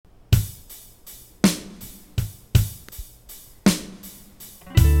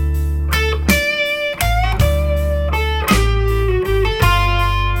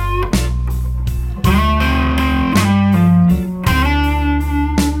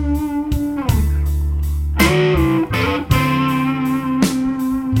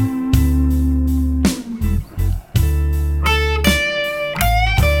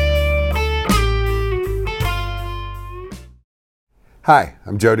Hi,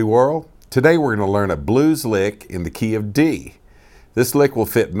 I'm Jody Worrell. Today we're going to learn a blues lick in the key of D. This lick will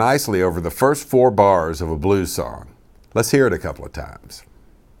fit nicely over the first 4 bars of a blues song. Let's hear it a couple of times.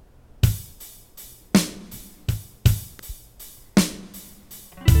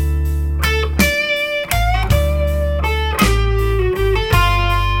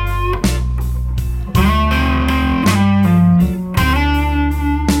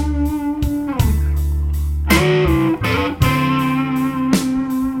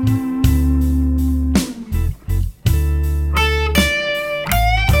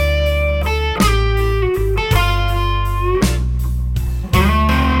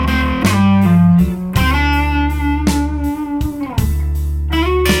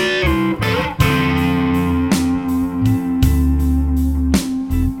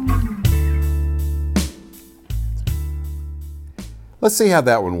 Let's see how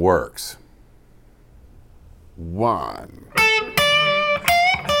that one works. 1.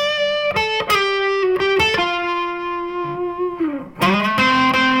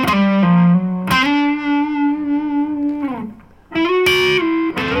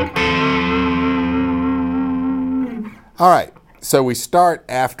 All right, so we start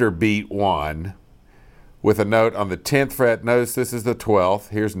after beat 1 with a note on the 10th fret. Notice this is the 12th.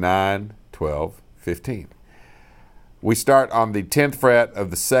 Here's 9, 12, 15. We start on the 10th fret of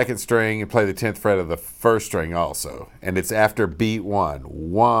the 2nd string and play the 10th fret of the 1st string also. And it's after beat 1.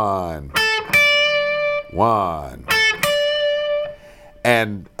 1, 1.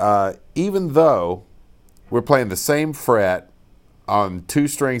 And even though we're playing the same fret on 2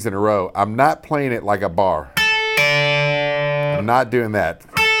 strings in a row, I'm not playing it like a bar. I'm not doing that.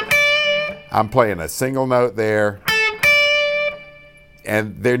 I'm playing a single note there.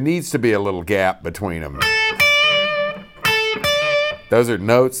 And there needs to be a little gap between them. Those are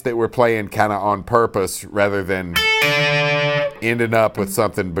notes that we're playing kind of on purpose rather than ending up with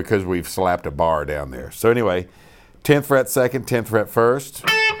something because we've slapped a bar down there. So anyway, 10th fret 2nd, 10th fret 1st.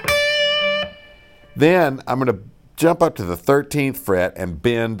 Then I'm going to jump up to the 13th fret and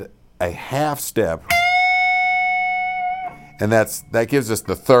bend a half step. And that gives us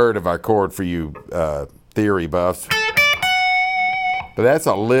the 3rd of our chord for you theory buffs. But that's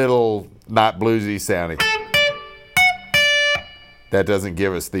a little not bluesy sounding. That doesn't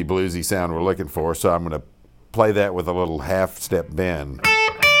give us the bluesy sound we're looking for, so I'm going to play that with a little half-step bend.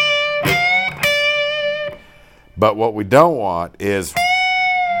 But what we don't want is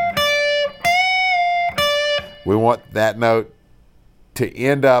we want that note to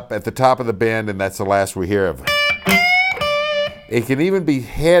end up at the top of the bend, and that's the last we hear of it. It can even be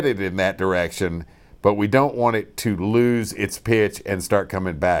headed in that direction, but we don't want it to lose its pitch and start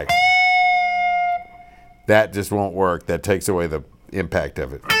coming back. That just won't work. That takes away the impact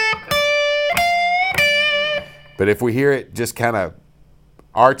of it. But if we hear it just kind of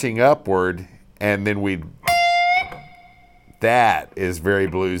arching upward and then that is very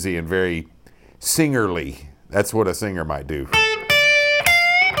bluesy and very singerly. That's what a singer might do.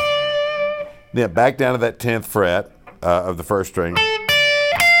 Then back down to that 10th fret of the 1st string.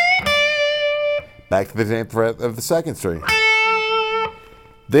 Back to the 10th fret of the 2nd string.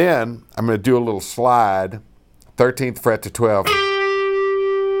 Then I'm going to do a little slide, 13th fret to 12th.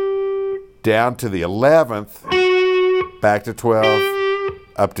 Down to the 11th, back to 12,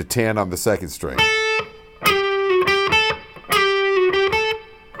 up to 10 on the 2nd string.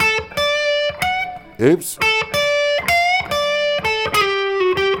 Oops.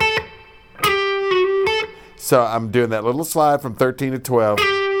 So I'm doing that little slide from 13 to 12.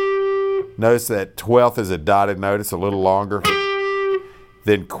 Notice that 12th is a dotted note. It's a little longer.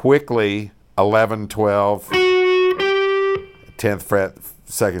 Then quickly 11, 12, 10th fret,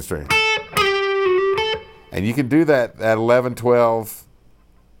 2nd string. And you can do that 11, 12,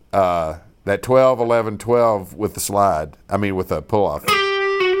 that 12, 11, 12 with the slide. I mean with the pull-off.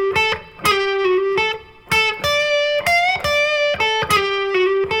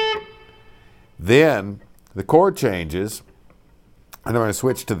 Then the chord changes, and I'm going to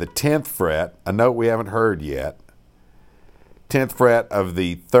switch to the 10th fret, a note we haven't heard yet. 10th fret of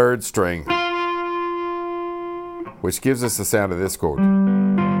the 3rd string, which gives us the sound of this chord.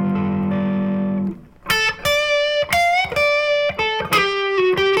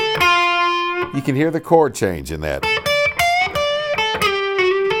 You can hear the chord change in that.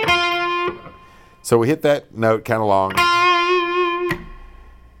 So we hit that note kind of long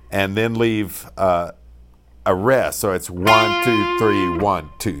and then leave a rest. So it's 1, 2, 3, 1,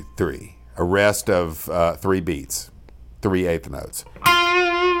 2, 3. A rest of 3 beats, 3 eighth notes.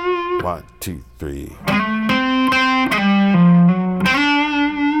 1, 2, 3.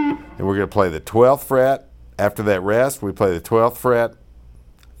 And we're going to play the 12th fret After that rest, we play the 12th fret,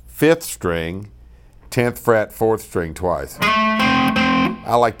 5th string, 10th fret, 4th string twice.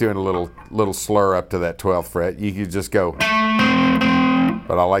 I like doing a little slur up to that 12th fret. You could just go,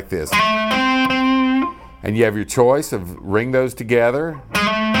 but I like this. And you have your choice of ring those together,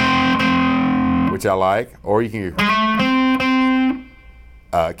 which I like, or you can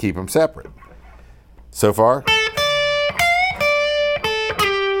keep them separate. So far,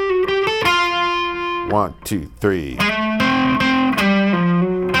 1, 2, 3.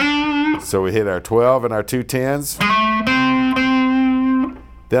 So we hit our 12 and our 2 10s.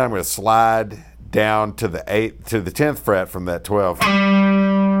 Then I'm going to slide down to the 10th fret from that 12,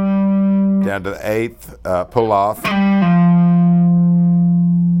 down to the 8th, pull off, and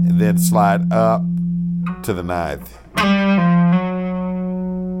then slide up to the 9th,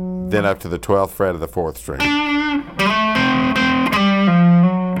 then up to the 12th fret of the 4th string.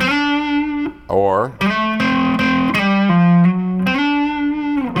 Or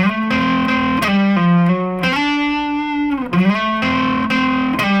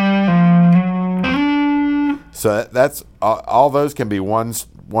so that's all those can be one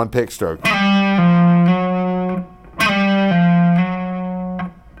pick stroke. And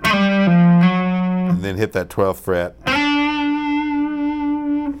then hit that 12th fret.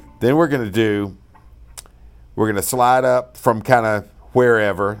 Then we're going to slide up from kind of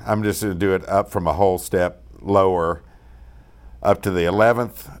wherever. I'm just going to do it up from a whole step lower up to the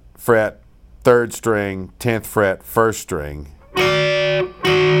 11th fret, 3rd string, 10th fret, 1st string.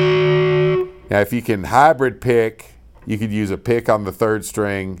 Now, if you can hybrid pick, you could use a pick on the 3rd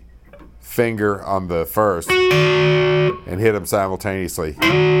string, finger on the 1st, and hit them simultaneously.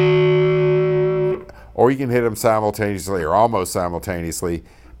 Or you can hit them simultaneously or almost simultaneously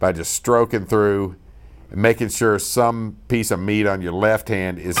by just stroking through and making sure some piece of meat on your left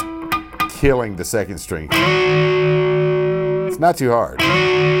hand is killing the 2nd string. It's not too hard.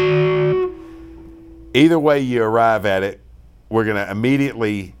 Either way you arrive at it, we're going to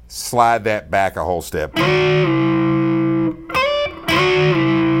immediately slide that back a whole step.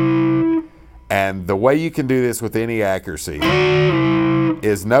 And the way you can do this with any accuracy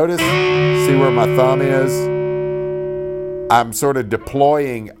is see where my thumb is? I'm sort of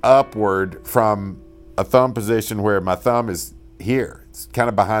deploying upward from a thumb position where my thumb is here. It's kind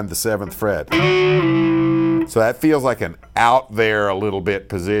of behind the 7th fret. So that feels like an out there a little bit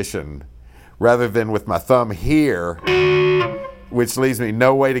position rather than with my thumb here, which leaves me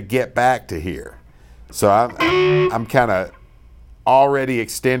no way to get back to here. So I'm kind of already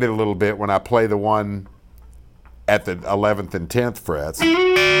extended a little bit when I play the one at the 11th and 10th frets.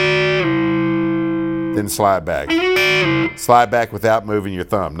 Then slide back. Slide back without moving your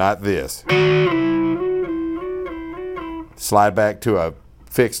thumb, not this. Slide back to a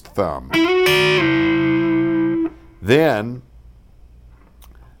fixed thumb. Then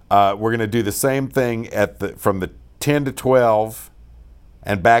we're going to do the same thing from the 10 to 12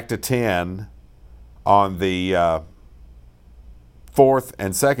 and back to 10 on the 4th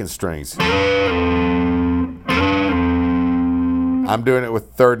and 2nd strings. I'm doing it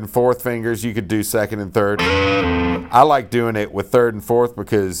with 3rd and 4th fingers. You could do 2nd and 3rd. I like doing it with 3rd and 4th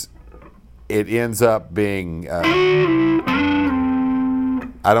because it ends up being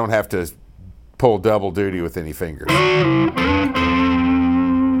I don't have to pull double duty with any fingers.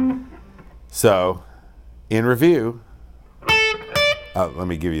 So, in review, let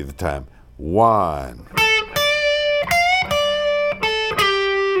me give you the time. 1.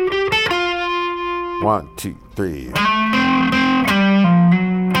 1, 2, 3.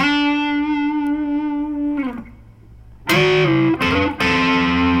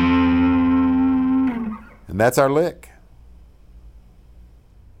 And that's our lick.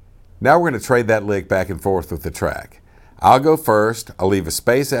 Now we're going to trade that lick back and forth with the track. I'll go first, I'll leave a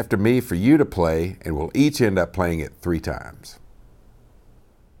space after me for you to play, and we'll each end up playing it 3 times.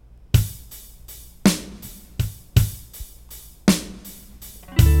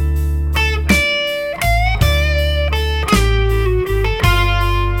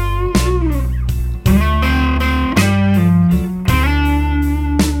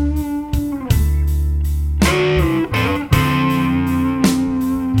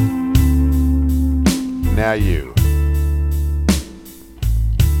 Now you.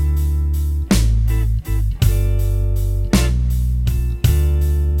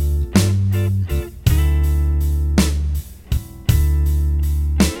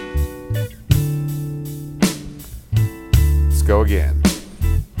 Let's go again.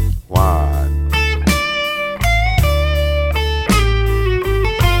 1.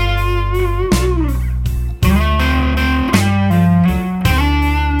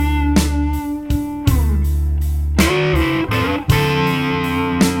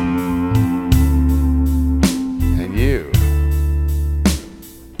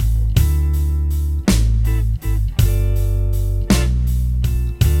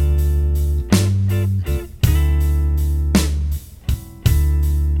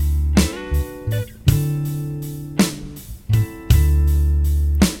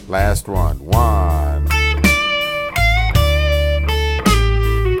 Last one. 1.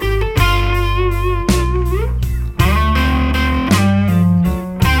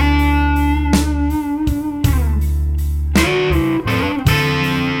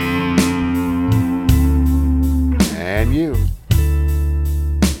 And you.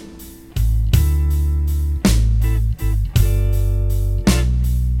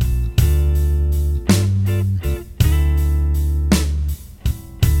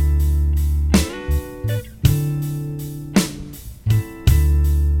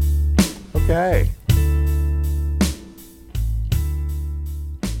 Okay.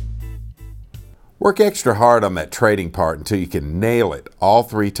 Work extra hard on that trading part until you can nail it all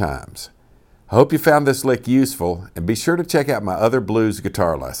 3 times. I hope you found this lick useful, and be sure to check out my other blues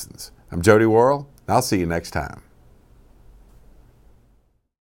guitar lessons. I'm Jody Worrell, and I'll see you next time.